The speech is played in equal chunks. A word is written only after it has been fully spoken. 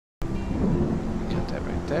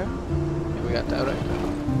there. And we got that right there.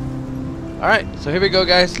 Alright, so here we go,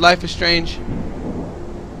 guys. Life is Strange.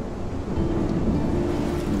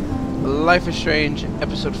 Life is Strange,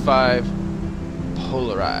 Episode 5,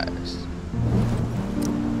 Polarized.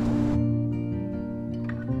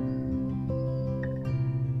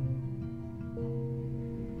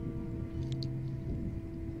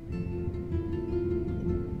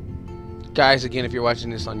 Guys, again, if you're watching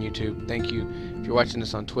this on YouTube, thank you. If you're watching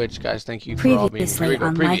this on Twitch, guys, thank you for all being here. Here we go.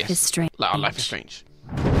 Life is Strange. Life is Strange.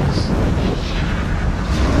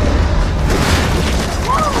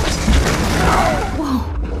 Whoa!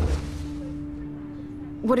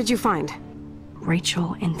 What did you find?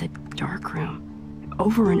 Rachel in the dark room.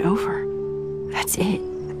 Over and over. That's it.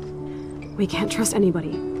 We can't trust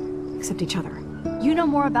anybody, except each other. You know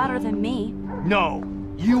more about her than me. No.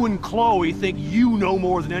 You and Chloe think you know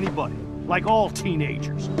more than anybody. Like all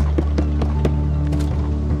teenagers.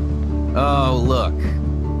 Oh, look.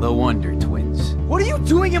 The Wonder Twins. What are you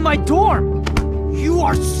doing in my dorm? You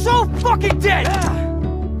are so fucking dead!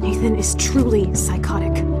 Nathan is truly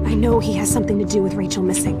psychotic. I know he has something to do with Rachel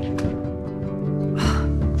missing.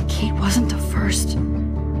 Kate wasn't the first.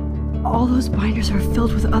 All those binders are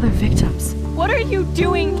filled with other victims. What are you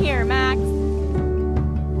doing here, Max?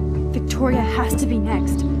 Victoria has to be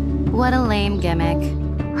next. What a lame gimmick.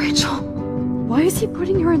 Rachel, why is he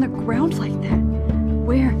putting her on the ground like that?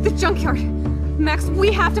 Where? The junkyard! Max,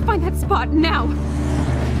 we have to find that spot now!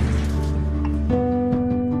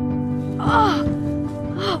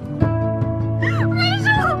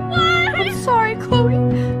 Rachel, what? I'm sorry, Chloe.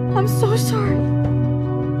 I'm so sorry.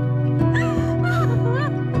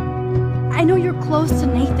 I know you're close to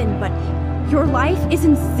Nathan, but your life is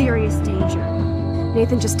in serious danger.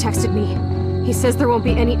 Nathan just texted me. He says there won't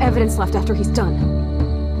be any evidence left after he's done.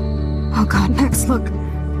 Oh god, Max, look.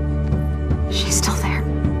 She's still there.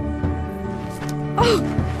 Oh,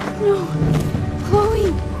 no.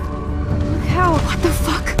 Chloe. Look how. What the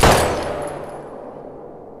fuck?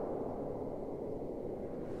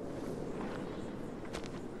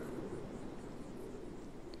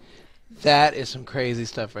 That is some crazy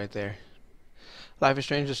stuff right there. Life is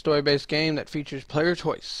Strange is a story-based game that features player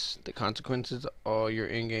choice. The consequences of all your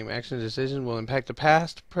in-game actions and decisions will impact the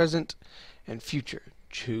past, present, and future.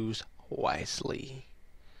 Choose wisely.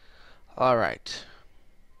 Alright.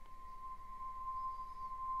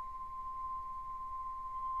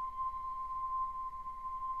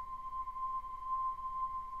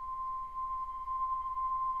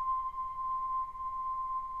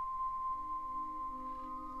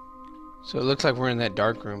 So it looks like we're in that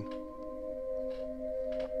dark room.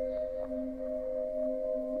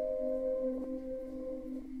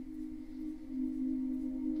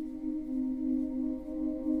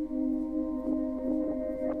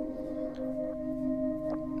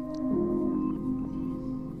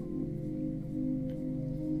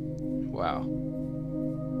 Wow.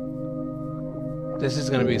 This is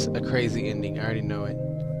gonna be a crazy ending, I already know it.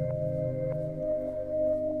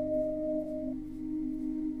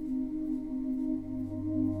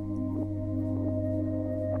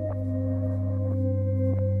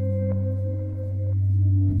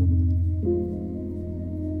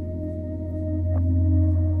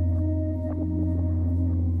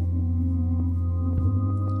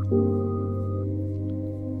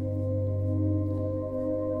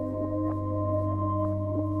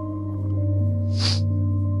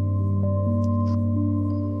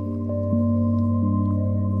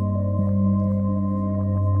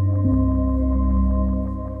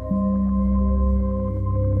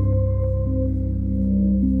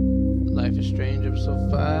 Life is Strange,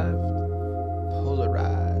 Episode 5,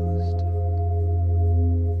 Polarized.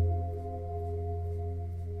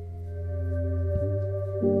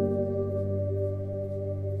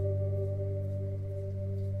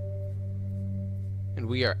 And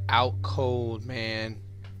we are out cold, man.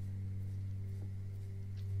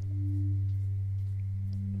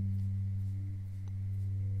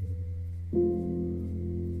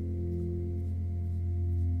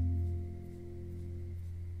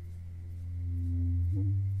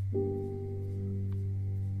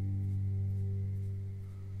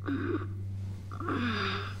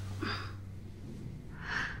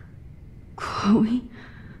 Chloe?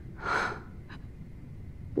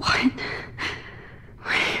 What?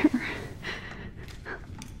 Where?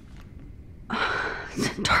 It's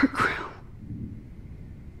a dark room.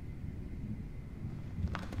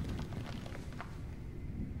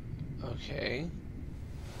 Okay.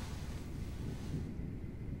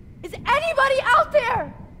 Is anybody out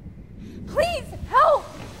there? Please help!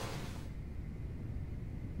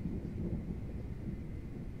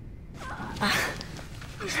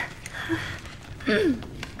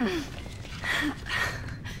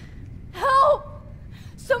 Help!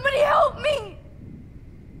 Somebody help me!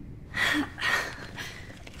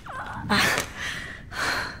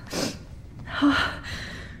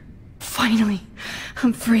 Finally,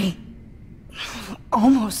 I'm free.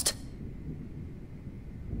 Almost.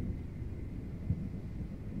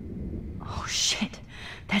 Oh shit,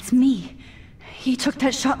 that's me. He took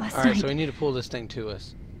that shot last Alright, night. so we need to pull this thing to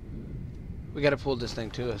us. We gotta pull this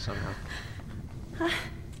thing to us somehow.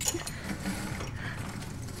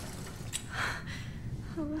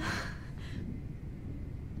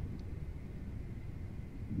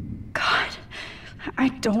 God, I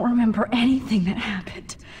don't remember anything that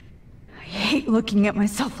happened. I hate looking at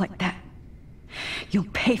myself like that. You'll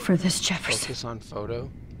pay for this, Jefferson. Focus on photo.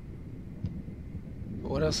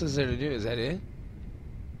 What else is there to do? Is that it?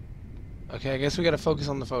 Okay, I guess we gotta focus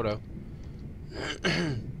on the photo.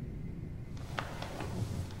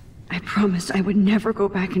 I promised I would never go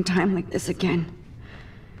back in time like this again.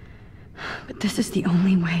 But this is the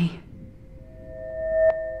only way.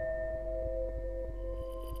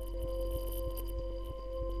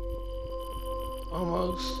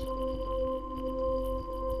 Almost.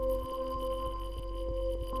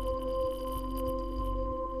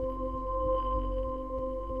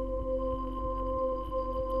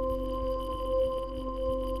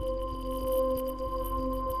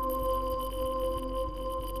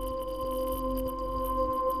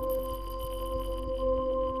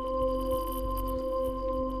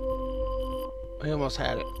 We almost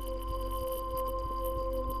had it.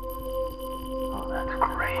 Oh, that's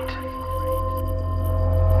great.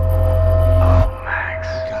 Oh, Max.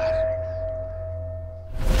 Got it.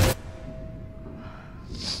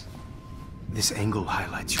 This angle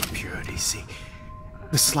highlights your purity, see?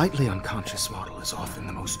 The slightly unconscious model is often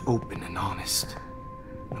the most open and honest.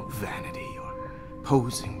 No vanity or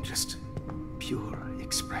posing, just pure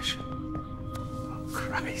expression. Oh,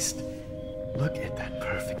 Christ. Look at that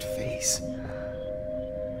perfect face.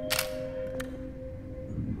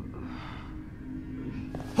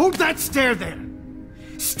 Hold that stare there!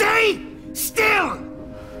 Stay still!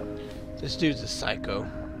 This dude's a psycho.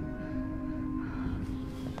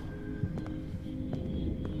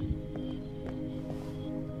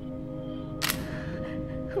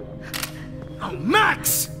 Oh,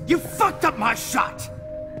 Max! You fucked up my shot!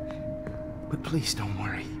 But please don't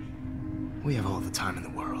worry. We have all the time in the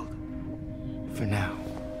world. For now,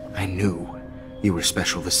 I knew you were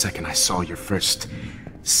special the second I saw your first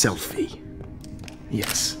selfie.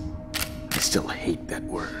 Yes, I still hate that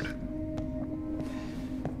word.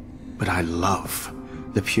 But I love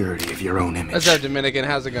the purity of your own image. What's up, Dominican?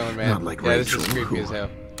 How's it going, man? Not like yeah, this Rachel, is creepy who as hell.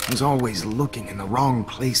 was always looking in the wrong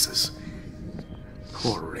places.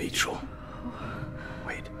 Poor Rachel.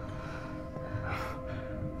 Wait.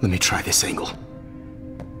 Let me try this angle.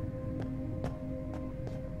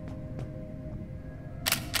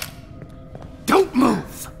 Don't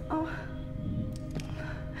move!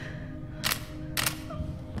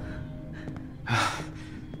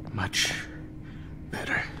 Much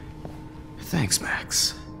better. Thanks,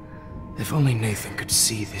 Max. If only Nathan could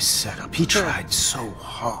see this setup. He tried so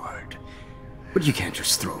hard. But you can't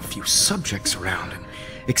just throw a few subjects around and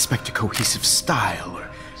expect a cohesive style or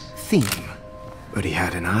theme. But he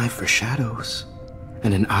had an eye for shadows,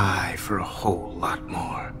 and an eye for a whole lot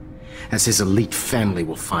more, as his elite family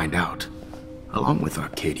will find out, along with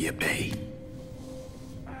Arcadia Bay.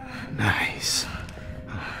 Nice.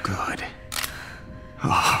 Oh, good.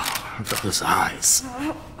 Oh, those eyes.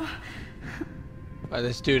 Wow,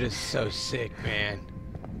 this dude is so sick, man.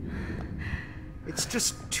 It's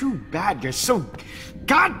just too bad you're so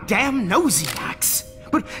goddamn nosy, Max.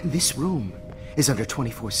 But this room is under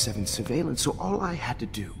 24/7 surveillance, so all I had to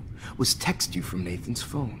do was text you from Nathan's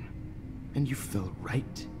phone. And you fell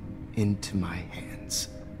right into my hands.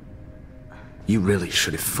 You really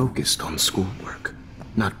should have focused on schoolwork,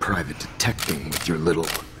 not private detecting with your little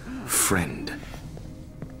friend.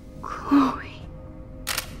 Chloe.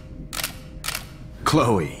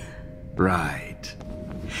 Chloe. Right.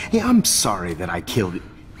 Yeah, I'm sorry that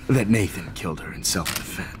that Nathan killed her in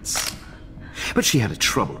self-defense. But she had a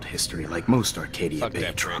troubled history like most Arcadia Fuck Bay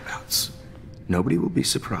that prick. dropouts. Nobody will be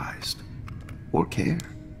surprised. Or care.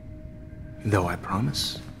 Though I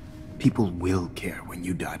promise, people will care when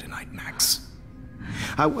you die tonight, Max.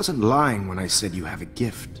 I wasn't lying when I said you have a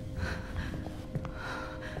gift.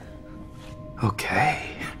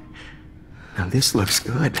 Okay. Now this looks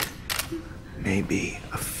good. Maybe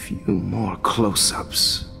a few more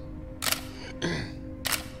close-ups.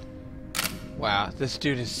 Wow, this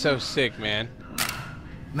dude is so sick, man.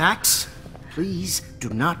 Max, please do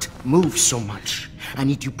not move so much. I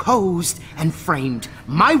need you posed and framed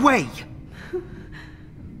my way.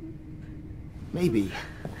 Maybe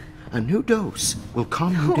a new dose will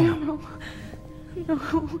calm you down.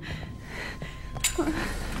 No.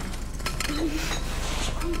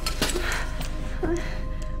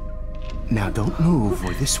 Now don't move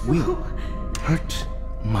or this will hurt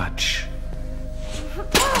much.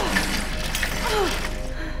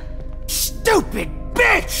 Stupid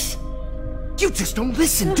bitch! You just don't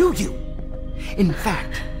listen, do you? In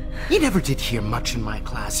fact, you never did hear much in my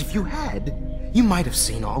class. If you had, you might have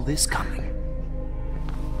seen all this coming.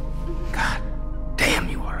 God damn,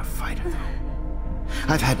 you are a fighter, though.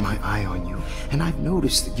 I've had my eye on you, and I've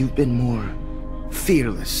noticed that you've been more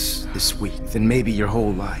fearless this week than maybe your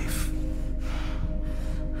whole life.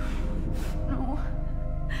 No.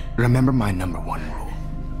 Remember my #1 rule.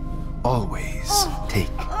 Always take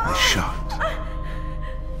a shot.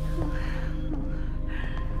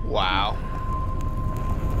 Wow.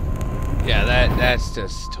 Yeah, that's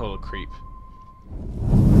just total creep.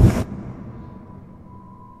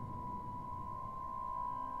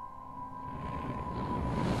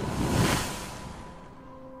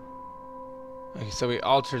 Okay, so we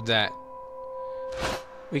altered that.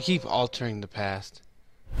 We keep altering the past.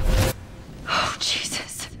 Oh,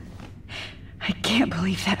 Jesus. I can't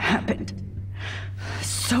believe that happened.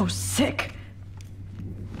 So sick.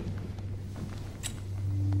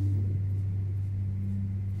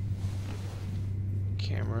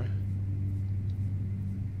 Camera.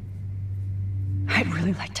 I'd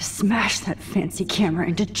really like to smash that fancy camera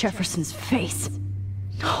into Jefferson's face.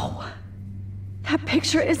 No. That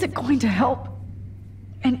picture isn't going to help.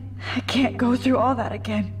 And I can't go through all that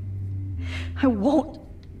again. I won't.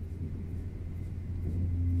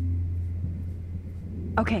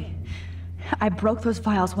 Okay. I broke those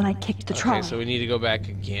files when I kicked the trolley. Okay, so we need to go back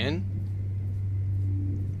again?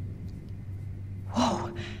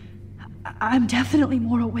 Whoa. I'm definitely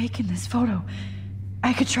more awake in this photo.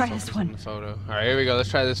 I could try this On one. the photo. Alright, here we go. Let's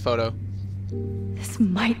try this photo. This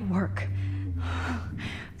might work.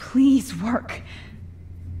 Please work.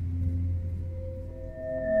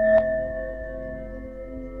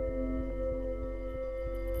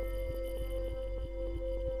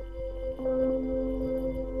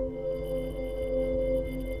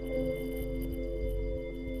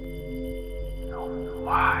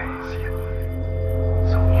 Wise yet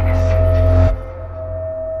so innocent.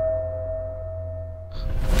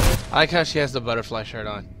 I like how she has the butterfly shirt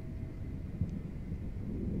on.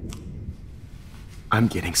 I'm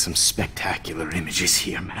getting some spectacular images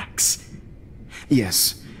here, Max.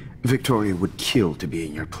 Yes, Victoria would kill to be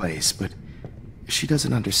in your place, but she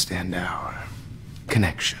doesn't understand our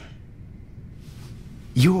connection.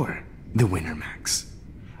 You're the winner, Max.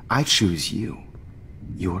 I choose you.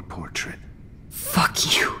 Your portrait.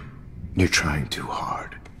 Fuck you. You're trying too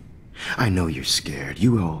hard. I know you're scared.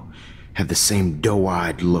 You all have the same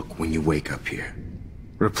doe-eyed look when you wake up here,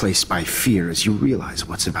 replaced by fear as you realize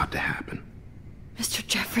what's about to happen. Mr.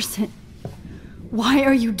 Jefferson, why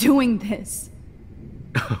are you doing this?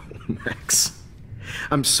 Oh, Max.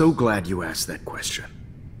 I'm so glad you asked that question.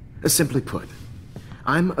 Simply put,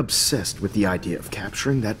 I'm obsessed with the idea of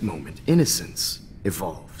capturing that moment. Innocence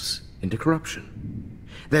evolves into corruption.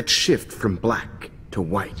 That shift from black to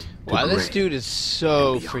white to Wow, gray this dude is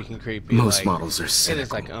so and beyond. freaking creepy. Most like, models are It cynical.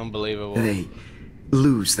 is like unbelievable. They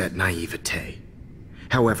lose that naivete.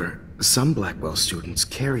 However, some Blackwell students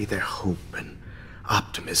carry their hope and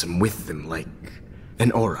optimism with them like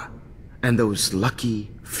an aura. And those lucky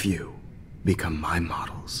few become my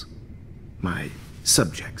models. My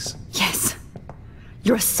subjects. Yes,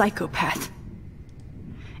 you're a psychopath.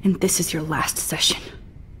 And this is your last session.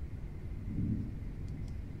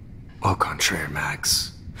 Au contraire,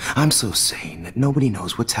 Max. I'm so sane that nobody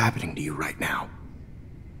knows what's happening to you right now.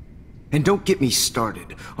 And don't get me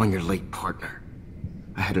started on your late partner.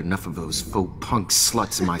 I had enough of those faux punk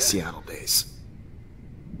sluts in my Seattle days.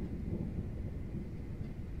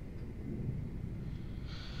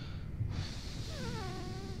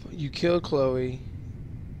 You kill Chloe,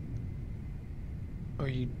 or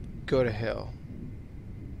you go to hell.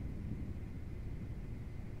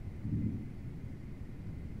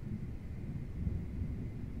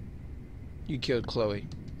 You killed Chloe.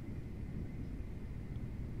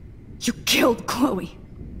 You killed Chloe.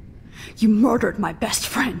 You murdered my best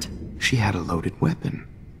friend. She had a loaded weapon.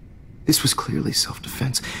 This was clearly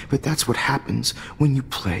self-defense, but that's what happens when you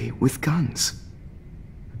play with guns.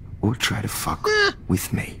 Or try to fuck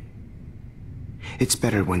with me. It's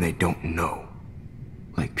better when they don't know.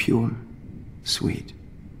 Like pure, sweet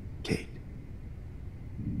Kate.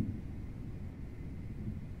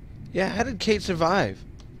 Yeah, how did Kate survive?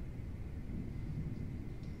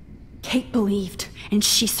 Kate believed, and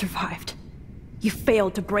she survived. You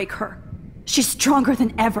failed to break her. She's stronger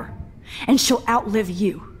than ever, and she'll outlive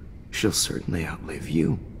you. She'll certainly outlive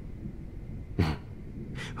you.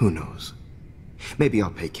 Who knows? Maybe I'll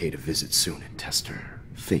pay Kate a visit soon and test her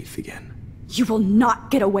faith again. You will not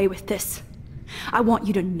get away with this. I want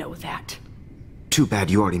you to know that. Too bad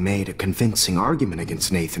you already made a convincing argument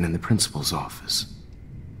against Nathan in the principal's office.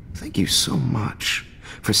 Thank you so much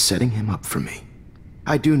for setting him up for me.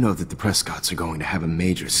 I do know that the Prescotts are going to have a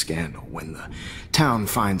major scandal when the town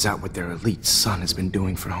finds out what their elite son has been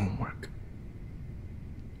doing for homework.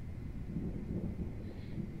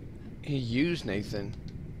 He used Nathan.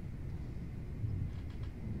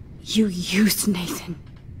 You used Nathan.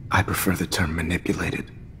 I prefer the term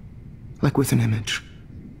manipulated. Like with an image.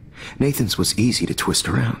 Nathan's was easy to twist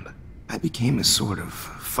around. I became a sort of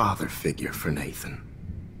father figure for Nathan.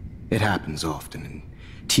 It happens often in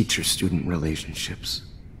teacher-student relationships.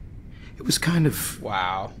 It was kind of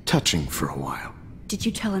touching for a while. Did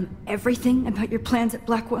you tell him everything about your plans at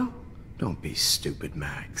Blackwell? Don't be stupid,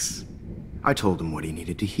 Max. I told him what he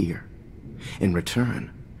needed to hear. In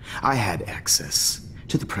return, I had access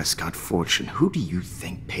to the Prescott fortune. Who do you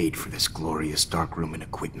think paid for this glorious darkroom and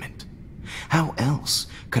equipment? How else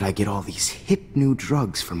could I get all these hip new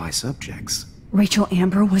drugs for my subjects? Rachel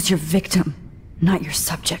Amber was your victim, not your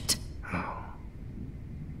subject. Oh.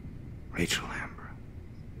 Rachel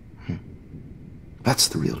Amber. That's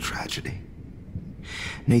the real tragedy.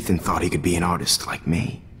 Nathan thought he could be an artist like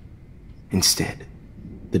me. Instead,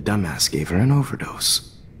 the dumbass gave her an overdose.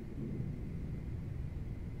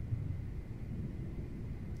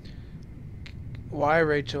 Why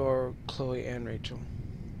Rachel or Chloe and Rachel?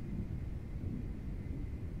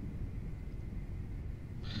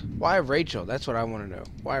 Why Rachel? That's what I want to know.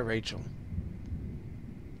 Why Rachel?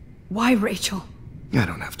 Why Rachel? I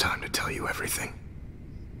don't have time to tell you everything.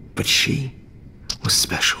 But she was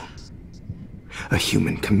special. A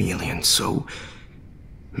human chameleon, so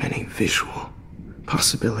many visual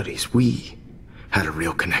possibilities. We had a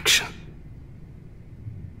real connection.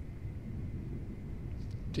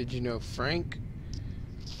 Did you know Frank?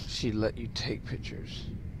 She let you take pictures.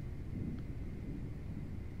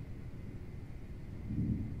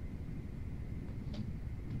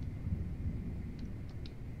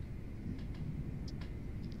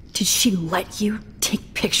 Did she let you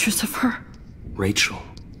take pictures of her? Rachel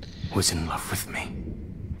was in love with me.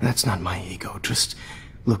 That's not my ego. Just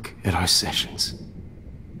look at our sessions.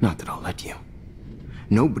 Not that I'll let you.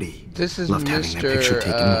 Nobody loved having that picture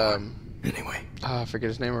taken more. Anyway. I forget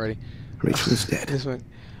his name already. Rachel is dead. This one.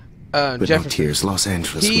 But no tears, Los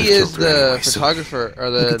Angeles He would is have killed her the anyway, photographer, or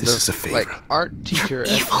look at this as a the favor. like art teacher at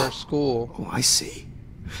her school. Oh, I see.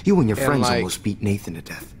 You and your And, friends like, almost beat Nathan to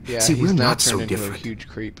death. Yeah, see, he's we're now not turned so into different. a huge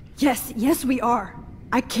creep. Yes, we are.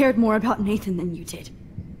 I cared more about Nathan than you did.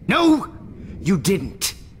 No, you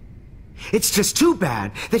didn't. It's just too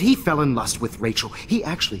bad that he fell in lust with Rachel. He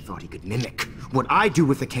actually thought he could mimic what I do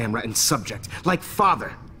with the camera and subject, like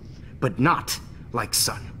father, but not like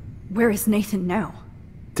son. Where is Nathan now?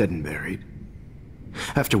 Dead and buried.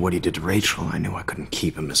 After what he did to Rachel, I knew I couldn't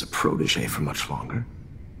keep him as a protege for much longer.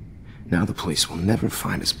 Now the police will never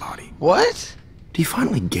find his body. What? Do you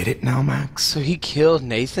finally get it now, Max? So he killed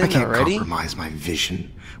Nathan I can't already? compromise my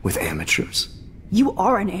vision with amateurs. You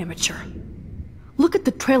are an amateur. Look at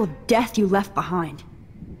the trail of death you left behind.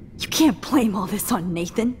 You can't blame all this on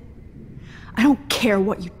Nathan. I don't care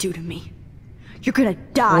what you do to me. You're gonna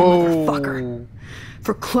die, motherfucker.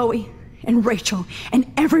 For Chloe and Rachel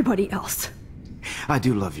and everybody else. I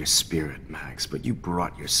do love your spirit, Max, but you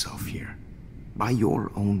brought yourself here. By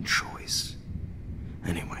your own choice.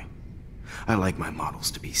 Anyway, I like my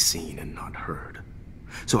models to be seen and not heard.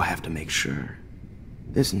 So I have to make sure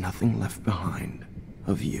there's nothing left behind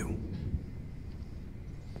of you.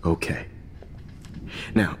 Okay.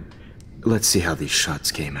 Now, let's see how these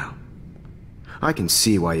shots came out. I can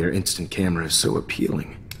see why your instant camera is so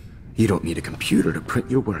appealing. You don't need a computer to print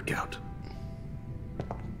your work out.